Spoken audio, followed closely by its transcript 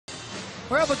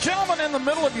Well, the gentleman in the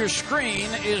middle of your screen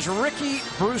is Rickey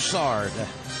Broussard,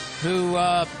 who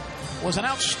was an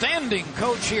outstanding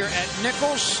coach here at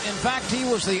Nicholls. In fact, he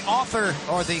was the author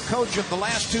or the coach of the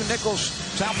last two Nicholls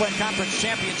Southland Conference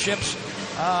championships.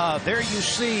 There you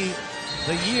see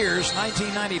the years,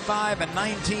 1995 and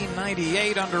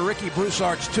 1998, under Rickey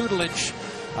Broussard's tutelage.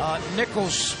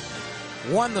 Nicholls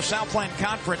won the Southland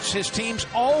Conference. His teams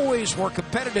always were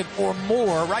competitive or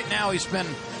more. Right now he's been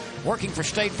working for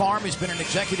State Farm. He's been an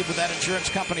executive with that insurance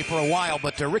company for a while.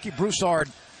 But Rickey Broussard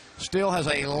still has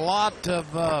a lot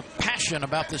of passion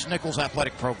about this Nicholls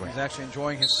athletic program. He's actually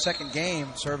enjoying his second game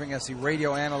serving as the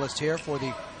radio analyst here for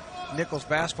the Nicholls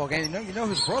basketball game. You know who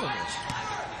his brother is?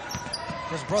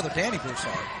 His brother, Danny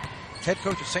Broussard, head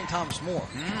coach at St. Thomas More.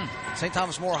 St.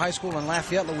 Thomas More High School in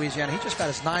Lafayette, Louisiana. He just got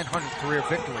his 900th career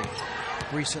victory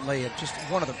recently. Just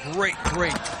one of the great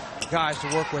guys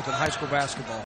to work with in high school basketball.